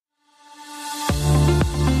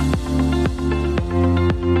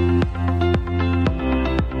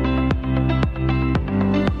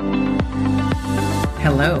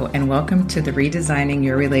and welcome to the Redesigning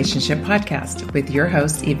Your Relationship podcast with your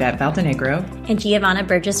hosts, Yvette Valdenegro and Giovanna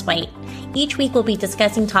Burgess-White. Each week, we'll be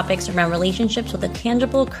discussing topics around relationships with a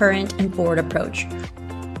tangible, current, and forward approach.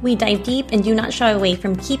 We dive deep and do not shy away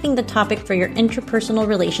from keeping the topic for your interpersonal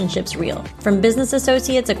relationships real. From business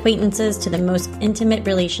associates, acquaintances, to the most intimate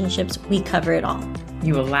relationships, we cover it all.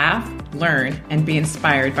 You will laugh, learn, and be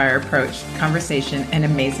inspired by our approach, conversation, and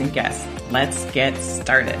amazing guests. Let's get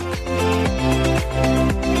started.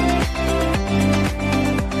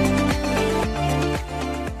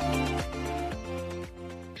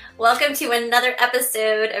 Welcome to another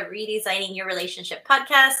episode of Redesigning Your Relationship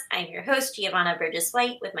podcast. I'm your host, Giovanna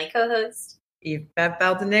Burgess-White, with my co-host, Yvette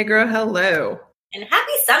Valdenegro. Hello. And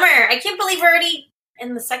happy summer. I can't believe we're already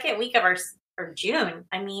in the second week of our June.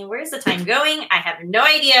 I mean, where's the time going? I have no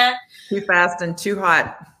idea. Too fast and too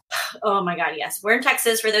hot. Oh my God, yes. We're in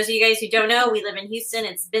Texas. For those of you guys who don't know, we live in Houston.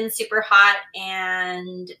 It's been super hot,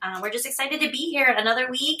 and we're just excited to be here.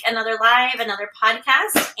 Another week, another live, another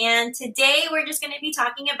podcast. And today we're just going to be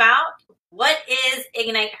talking about what is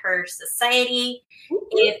Ignite Her Society.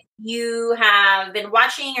 If you have been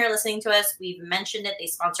watching or listening to us, we've mentioned it. They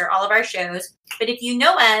sponsor all of our shows. But if you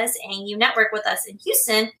know us and you network with us in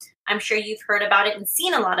Houston, I'm sure you've heard about it and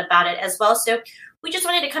seen a lot about it as well. So we just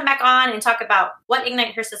wanted to come back on and talk about what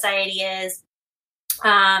Ignite Her Society is.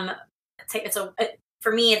 For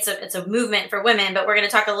me, it's a movement for women, but we're going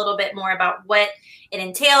to talk a little bit more about what it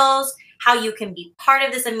entails, how you can be part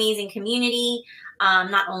of this amazing community,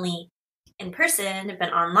 not only in person,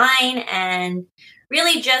 but online, and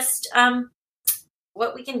really just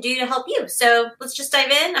what we can do to help you. So let's just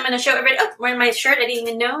dive in. I'm going to show everybody. Oh, I'm wearing my shirt. I didn't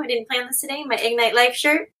even know. I didn't plan this today. My Ignite Life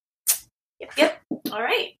shirt. Yep. All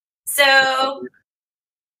right. So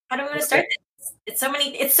how do we want to start this? It's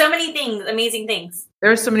so many things, amazing things.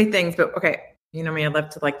 There are so many things, but okay. You know me, I love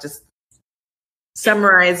to just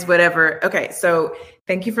summarize whatever. Okay. So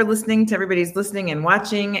thank you for listening to everybody's listening and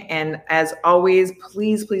watching. And as always,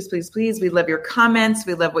 please, please, please, please, we love your comments.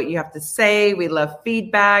 We love what you have to say. We love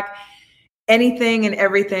feedback, anything and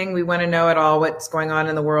everything. We want to know at all what's going on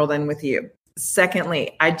in the world and with you.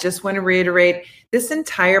 Secondly, I just want to reiterate, this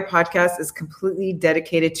entire podcast is completely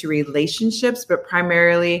dedicated to relationships, but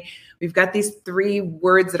primarily we've got these three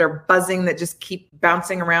words that are buzzing that just keep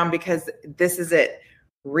bouncing around because this is it.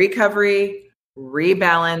 Recovery,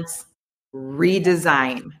 rebalance,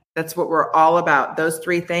 redesign. That's what we're all about, those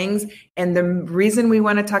three things. And the reason we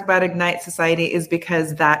want to talk about Ignite Society is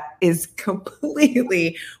because that is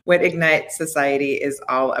completely what Ignite Society is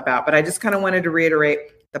all about. But I just kind of wanted to reiterate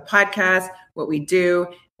the podcast, what we do,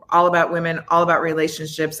 all about women, all about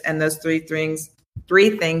relationships, and those three things,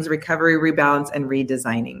 recovery, rebalance, and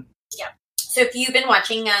redesigning. Yeah. So if you've been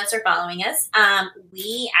watching us or following us,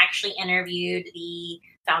 we actually interviewed the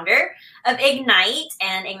founder of Ignite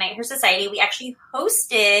and Ignite Her Society. We actually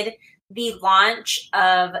hosted the launch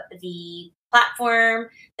of the platform,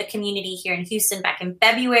 the community here in Houston back in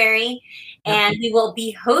February. And we will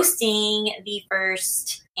be hosting the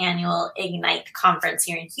first annual Ignite conference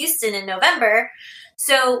here in Houston in November.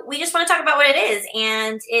 So we just want to talk about what it is.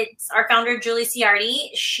 And it's our founder, Julie Ciardi.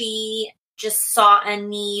 She just saw a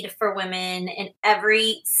need for women in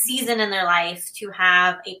every season in their life to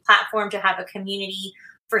have a platform, to have a community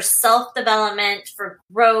for self-development, for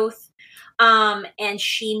growth. And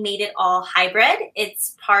she made it all hybrid.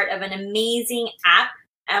 It's part of an amazing app.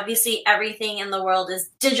 Obviously, everything in the world is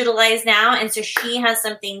digitalized now. And so she has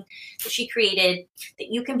something that she created that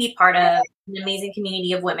you can be part of, an amazing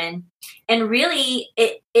community of women. And really,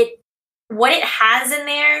 what it has in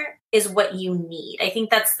there is what you need. I think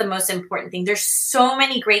that's the most important thing. There's so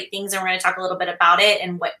many great things, and we're going to talk a little bit about it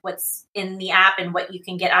and what's in the app and what you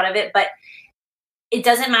can get out of it. But it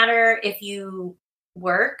doesn't matter if you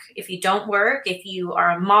work, if you don't work, if you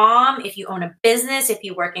are a mom, if you own a business, if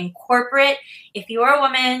you work in corporate, if you are a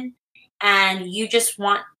woman and you just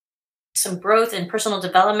want some growth and personal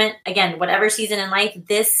development, again, whatever season in life,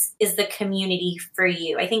 this is the community for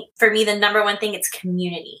you. I think for me, the number one thing, it's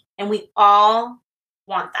community. And we all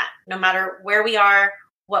want that. No matter where we are,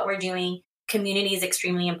 what we're doing, community is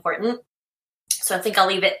extremely important. So I think I'll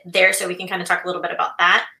leave it there so we can kind of talk a little bit about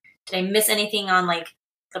that. Did I miss anything on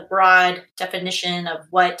the broad definition of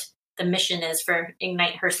what the mission is for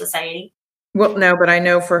Ignite Her Society? Well, no, but I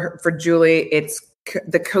know for Julie, it's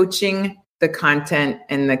the coaching, the content,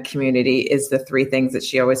 and the community is the three things that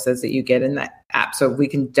she always says that you get in that app. So we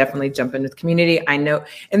can definitely jump into the community. I know.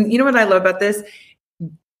 And you know what I love about this?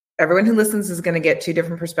 Everyone who listens is going to get two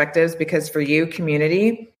different perspectives, because for you,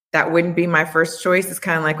 community, that wouldn't be my first choice. It's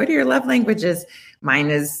kind of like, what are your love languages? Mine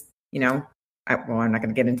is, I'm not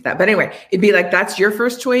going to get into that, but anyway, it'd be like, that's your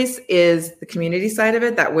first choice is the community side of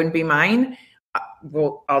it. That wouldn't be mine.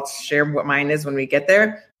 I'll share what mine is when we get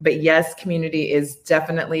there. But yes, community is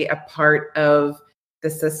definitely a part of the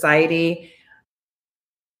society.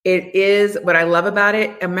 It is what I love about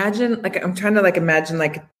it. Imagine, like, I'm trying to imagine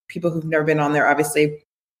people who've never been on there. Obviously,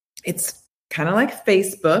 it's kind of like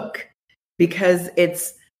Facebook because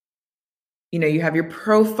it's, you have your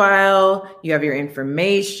profile, you have your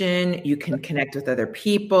information, you can connect with other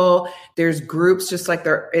people. There's groups just like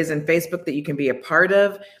there is in Facebook that you can be a part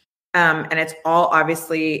of. And it's all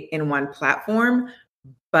obviously in one platform,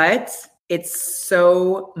 but it's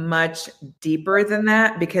so much deeper than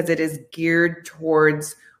that because it is geared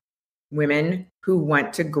towards women who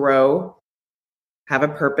want to grow, have a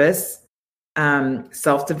purpose,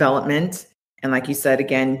 self-development. And like you said,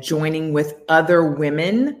 again, joining with other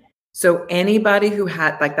women. So anybody who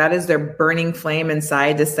had that is their burning flame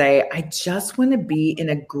inside to say, I just want to be in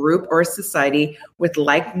a group or a society with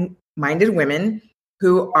like-minded women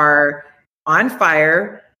who are on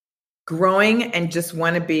fire, growing, and just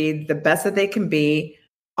want to be the best that they can be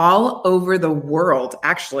all over the world.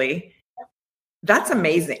 Actually, that's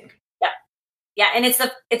amazing. Yeah. And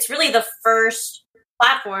it's really the first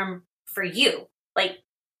platform for you.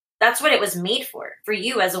 That's what it was made for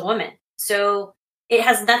you as a woman. So it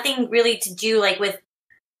has nothing really to do with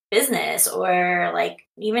business or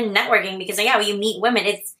even networking because when you meet women,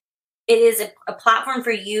 it is a platform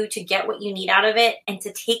for you to get what you need out of it and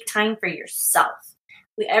to take time for yourself.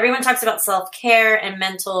 Everyone talks about self-care and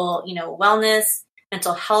mental, wellness,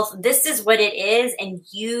 mental health. This is what it is. And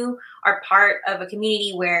you are part of a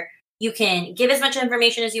community where you can give as much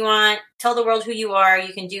information as you want, tell the world who you are.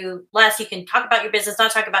 You can do less. You can talk about your business, not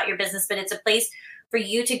talk about your business, but it's a place for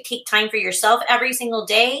you to take time for yourself every single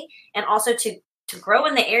day and also to grow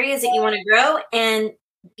in the areas that you want to grow and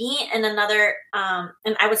be in another,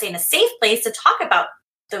 and I would say in a safe place to talk about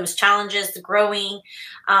those challenges, the growing,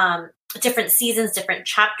 different seasons, different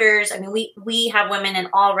chapters. I mean, we have women in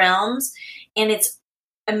all realms and it's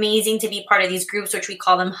amazing to be part of these groups, which we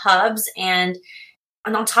call them hubs. And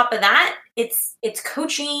on top of that, it's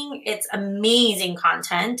coaching, it's amazing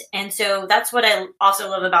content. And so that's what I also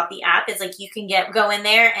love about the app is you can go in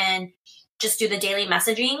there and just do the daily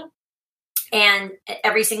messaging and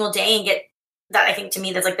every single day and get that. I think to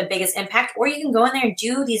me, that's the biggest impact. Or you can go in there and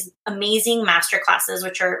do these amazing master classes,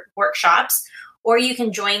 which are workshops, or you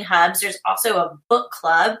can join hubs. There's also a book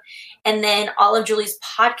club. And then all of Julie's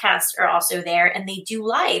podcasts are also there and they do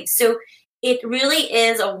live. So it really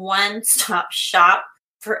is a one-stop shop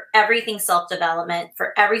for everything self-development,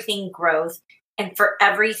 for everything growth, and for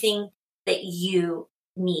everything that you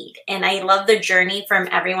need. And I love the journey from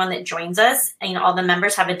everyone that joins us. And, all the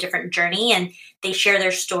members have a different journey and they share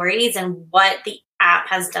their stories and what the app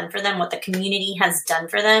has done for them, what the community has done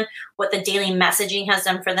for them, what the daily messaging has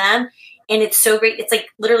done for them. And it's so great. It's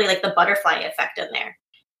literally the butterfly effect in there.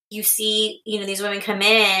 You see, these women come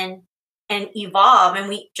in and evolve. And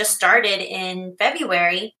we just started in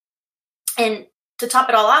February. And to top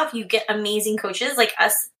it all off, you get amazing coaches like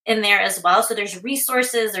us in there as well. So there's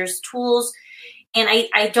resources, there's tools. And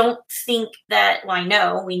I don't think that,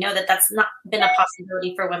 we know that that's not been a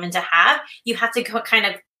possibility for women to have. You have to go kind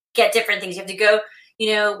of get different things. You have to go,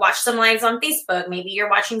 watch some lives on Facebook. Maybe you're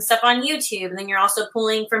watching stuff on YouTube, and then you're also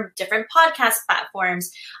pulling from different podcast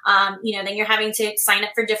platforms. Then you're having to sign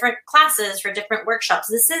up for different classes, for different workshops.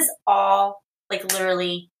 This is all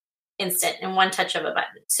literally instant in one touch of a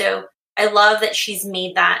button. So I love that she's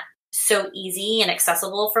made that so easy and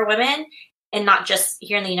accessible for women, and not just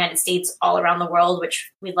here in the United States, all around the world,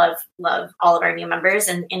 which we love all of our new members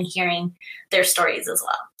and hearing their stories as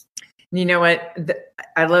well. You know what?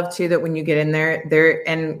 I love too that when you get in there,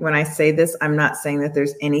 and when I say this, I'm not saying that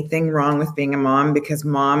there's anything wrong with being a mom, because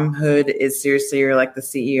momhood is seriously, you're like the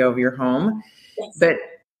CEO of your home. Yes. But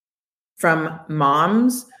from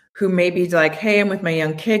moms who may be hey, I'm with my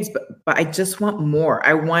young kids, but I just want more.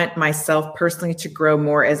 I want myself personally to grow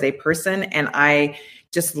more as a person. And I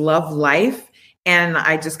just love life. And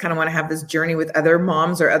I just kind of want to have this journey with other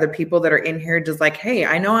moms or other people that are in here, just hey,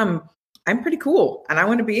 I know I'm pretty cool and I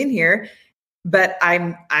want to be in here, but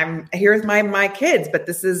I'm here with my kids, but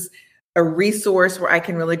this is a resource where I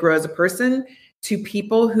can really grow as a person, to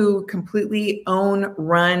people who completely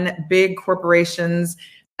run big corporations,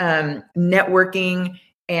 networking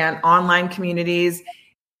and online communities,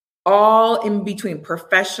 all in between,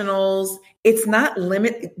 professionals. It's not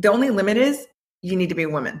limit. The only limit is you need to be a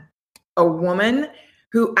woman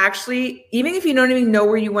who actually, even if you don't even know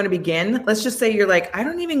where you want to begin, let's just say you're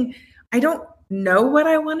I don't know what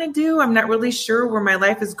I want to do. I'm not really sure where my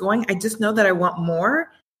life is going. I just know that I want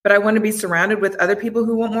more. but I want to be surrounded with other people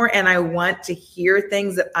who want more, and I want to hear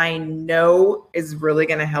things that I know is really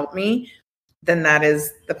going to help me, then that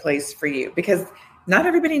is the place for you, because not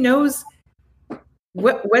everybody knows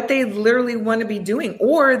what they literally want to be doing,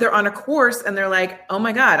 or they're on a course and they're like, oh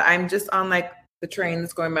my God, I'm just on like the train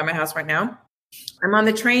that's going by my house right now. I'm on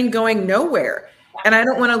the train going nowhere. And I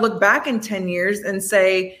don't want to look back in 10 years and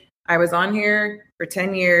say, I was on here for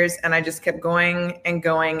 10 years and I just kept going and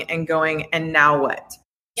going and going. And now what?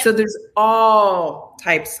 Yep. So there's all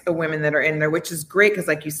types of women that are in there, which is great. Because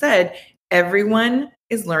like you said, everyone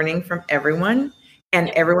is learning from everyone, and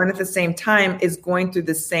everyone at the same time is going through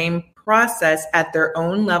the same process at their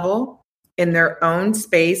own level, in their own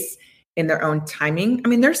space, in their own timing. I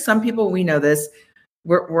mean, there's some people, we know this,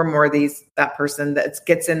 we're more that person that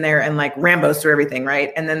gets in there and like Rambos through everything,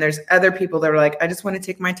 right? And then there's other people that are like, I just want to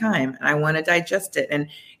take my time and I want to digest it. And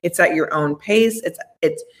it's at your own pace.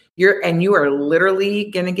 You are literally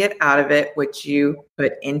going to get out of it what you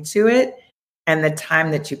put into it and the time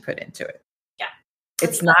that you put into it. Yeah.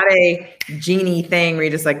 It's not a genie thing where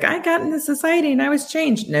you're just like, I got into society and I was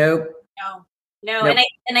changed. Nope. No. Nope.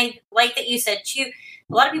 And I like that you said too,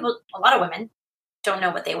 a lot of women don't know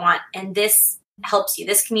what they want. And this helps you.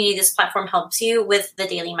 This community, this platform helps you with the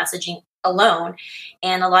daily messaging alone.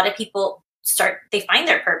 And a lot of people they find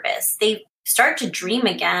their purpose. They start to dream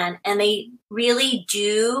again, and they really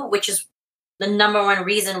do, which is the number one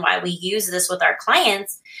reason why we use this with our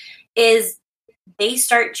clients, is they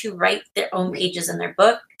start to write their own pages in their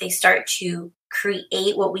book. They start to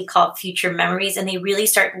create what we call future memories, and they really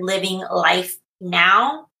start living life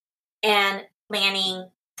now and planning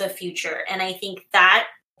the future. And I think that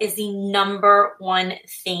is the number one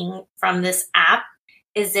thing from this app,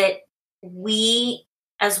 is that we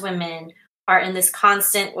as women are in this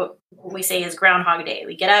constant, what we say is Groundhog Day.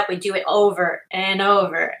 We get up, we do it over and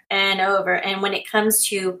over and over. And when it comes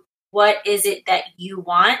to what is it that you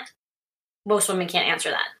want, most women can't answer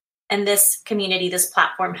that. And this community, this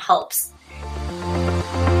platform helps.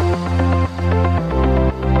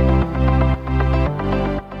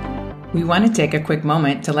 We want to take a quick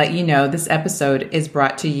moment to let you know this episode is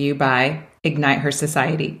brought to you by Ignite Her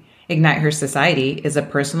Society. Ignite Her Society is a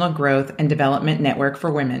personal growth and development network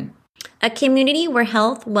for women. A community where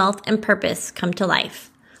health, wealth, and purpose come to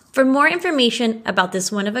life. For more information about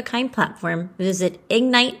this one-of-a-kind platform, visit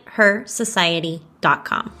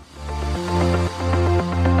ignitehersociety.com.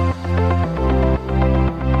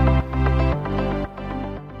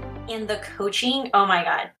 And the coaching, oh my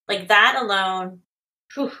God, like that alone,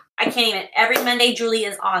 I can't even. Every Monday, Julie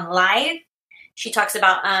is on live. She talks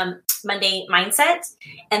about Monday mindset.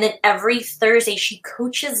 And then every Thursday, she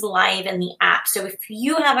coaches live in the app. So if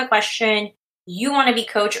you have a question, you want to be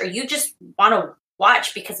coached, or you just want to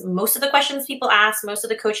watch, because most of the questions people ask, most of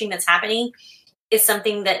the coaching that's happening is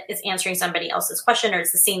something that is answering somebody else's question, or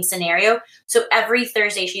it's the same scenario. So every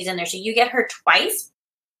Thursday, she's in there. So you get her twice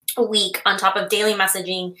a week on top of daily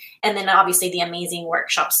messaging. And then obviously the amazing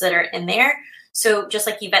workshops that are in there. So just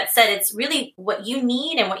like Yvette said, it's really what you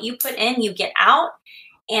need, and what you put in, you get out.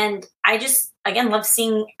 And I just, again, love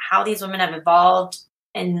seeing how these women have evolved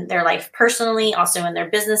in their life personally, also in their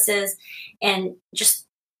businesses, and just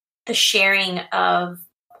the sharing of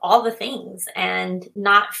all the things, and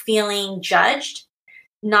not feeling judged,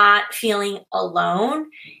 not feeling alone,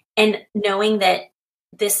 and knowing that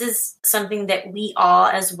this is something that we all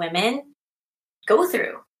as women go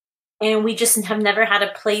through. And we just have never had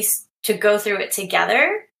a place to go through it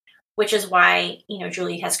together, which is why,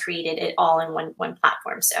 Julie has created it all in one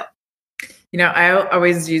platform. So, I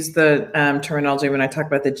always use the terminology when I talk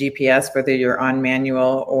about the GPS, whether you're on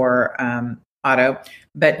manual or auto,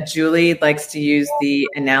 but Julie likes to use the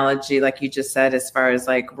analogy, like you just said, as far as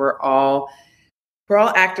like, we're all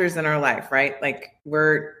actors in our life, right? Like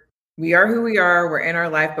we are who we are, we're in our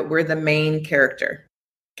life, but we're the main character.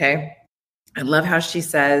 Okay. I love how she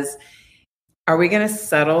says, are we going to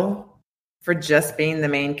settle for just being the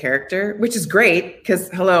main character, which is great, because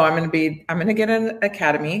I'm going to get an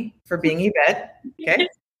academy for being Yvette. Okay.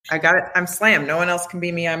 I got it. I'm slammed. No one else can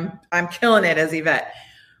be me. I'm killing it as Yvette.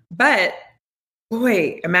 But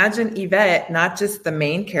boy, imagine Yvette, not just the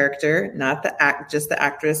main character, not just the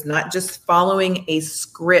actress, not just following a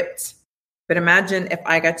script, but imagine if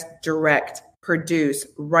I got to direct, produce,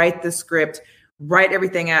 write the script, write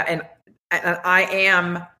everything out. And I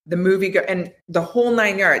am the movie and the whole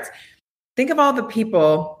 9 yards. Think of all the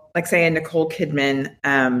people, like say Nicole Kidman.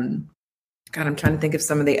 God, I'm trying to think of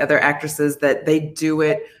some of the other actresses that they do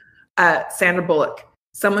it. Sandra Bullock,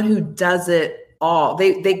 someone who does it all.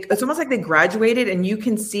 It's almost like they graduated, and you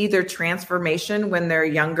can see their transformation when they're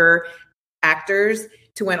younger actors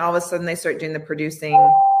to when all of a sudden they start doing the producing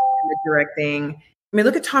the directing. I mean,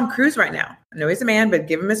 look at Tom Cruise right now. I know he's a man, but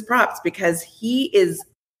give him his props because he is,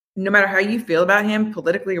 no matter how you feel about him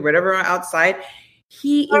politically or whatever outside,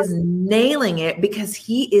 he is nailing it because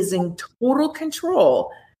he is in total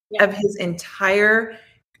control of his entire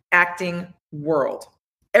acting world.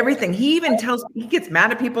 Everything. He even he gets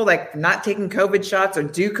mad at people like not taking COVID shots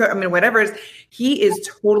or whatever it is. He is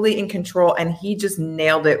totally in control, and he just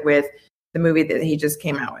nailed it with the movie that he just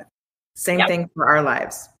came out with. Same thing for our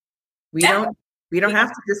lives. We don't have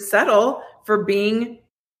to just settle for being,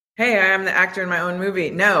 hey, I am the actor in my own movie.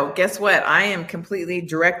 No, guess what? I am completely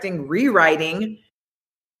directing, rewriting,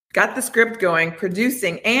 got the script going,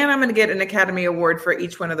 producing, and I'm going to get an Academy Award for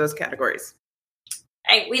each one of those categories.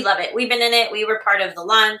 We love it. We've been in it. We were part of the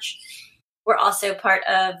launch. We're also part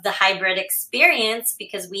of the hybrid experience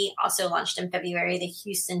because we also launched in February the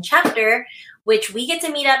Houston chapter, which we get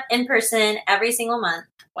to meet up in person every single month,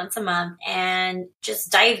 once a month, and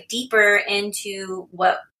just dive deeper into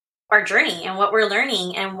what our journey and what we're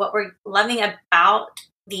learning and what we're loving about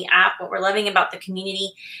the app, what we're loving about the community.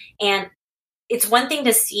 And it's one thing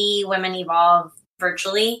to see women evolve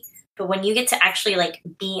virtually, but when you get to actually like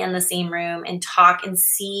be in the same room and talk and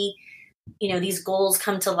see, these goals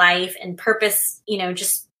come to life and purpose,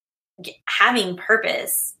 just having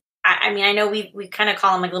purpose. I mean, I know we kind of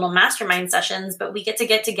call them like little mastermind sessions, but we get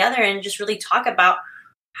together and just really talk about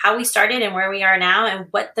how we started and where we are now and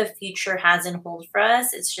what the future has in hold for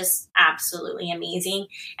us. It's just absolutely amazing.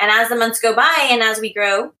 And as the months go by and as we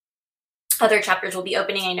grow, other chapters will be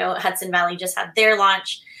opening. I know Hudson Valley just had their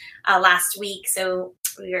launch last week. So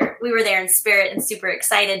we were there in spirit and super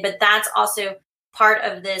excited, but that's also part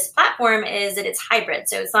of this platform is that it's hybrid.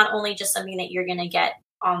 So it's not only just something that you're going to get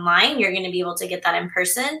online, you're going to be able to get that in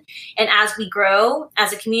person. And as we grow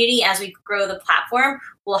as a community, as we grow the platform,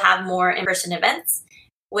 we'll have more in-person events,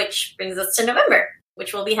 which brings us to November,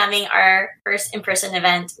 which we'll be having our first in-person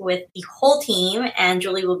event with the whole team. And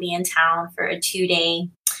Julie will be in town for a 2-day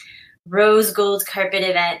rose gold carpet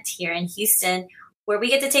event here in Houston, where we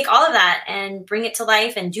get to take all of that and bring it to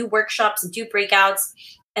life and do workshops and do breakouts.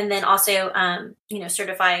 And then also,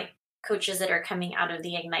 certify coaches that are coming out of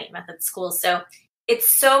the Ignite Method School. So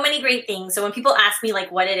it's so many great things. So when people ask me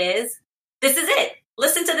like what it is, this is it.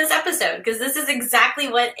 Listen to this episode because this is exactly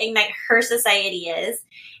what Ignite Her Society is.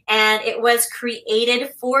 And it was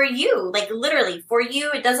created for you, like literally for you.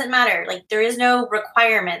 It doesn't matter. Like there is no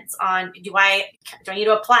requirements on, do I need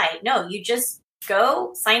to apply? No, you just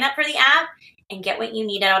go sign up for the app and get what you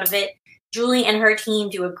need out of it. Julie and her team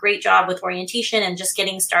do a great job with orientation and just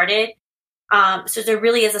getting started. So there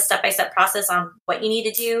really is a step-by-step process on what you need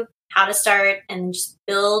to do, how to start, and just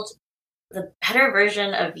build the better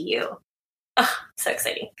version of you. Oh, so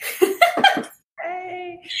exciting.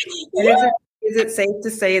 Hey. Is it safe to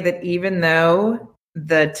say that even though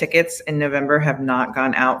the tickets in November have not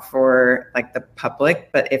gone out for like the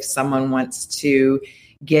public, but if someone wants to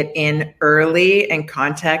get in early and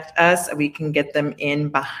contact us, we can get them in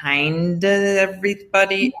behind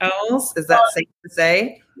everybody else? Is that safe to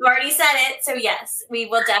say? You already said it. So yes, we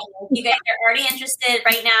will definitely. If you guys are already interested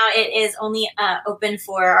right now, it is only open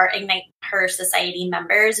for our Ignite Her Society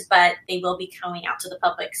members, but they will be coming out to the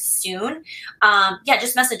public soon.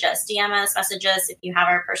 Just message us, DM us, message us. If you have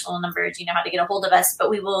our personal numbers, you know how to get a hold of us,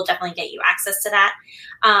 but we will definitely get you access to that.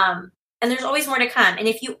 And there's always more to come. And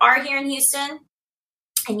if you are here in Houston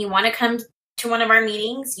and you want to come to one of our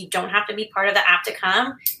meetings, you don't have to be part of the app to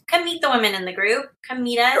come. Come meet the women in the group. Come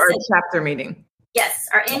meet us. Or a chapter meeting. Yes,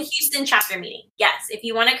 our in Houston chapter meeting. Yes, if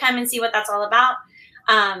you want to come and see what that's all about,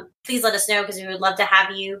 please let us know because we would love to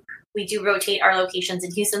have you. We do rotate our locations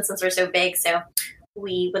in Houston since we're so big, so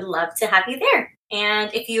we would love to have you there.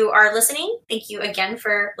 And if you are listening, thank you again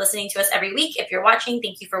for listening to us every week. If you're watching,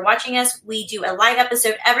 thank you for watching us. We do a live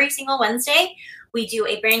episode every single Wednesday. We do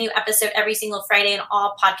a brand new episode every single Friday on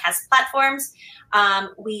all podcast platforms.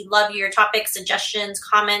 We love your topics, suggestions,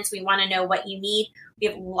 comments. We want to know what you need. We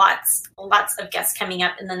have lots of guests coming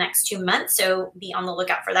up in the next 2 months, so be on the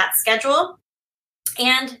lookout for that schedule.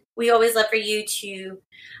 And we always love for you to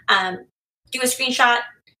do a screenshot,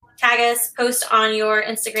 tag us, post on your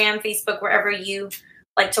Instagram, Facebook, wherever you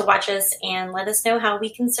like to watch us, and let us know how we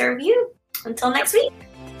can serve you. Until next week.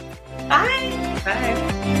 Bye.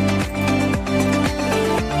 Bye.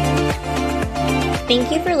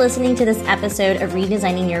 Thank you for listening to this episode of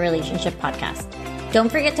Redesigning Your Relationship podcast. Don't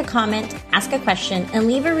forget to comment, ask a question, and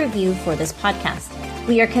leave a review for this podcast.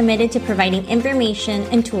 We are committed to providing information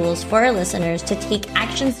and tools for our listeners to take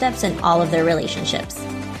action steps in all of their relationships.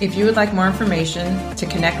 If you would like more information to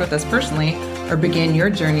connect with us personally or begin your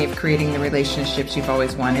journey of creating the relationships you've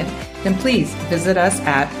always wanted, then please visit us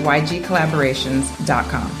at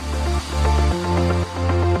ygcollaborations.com.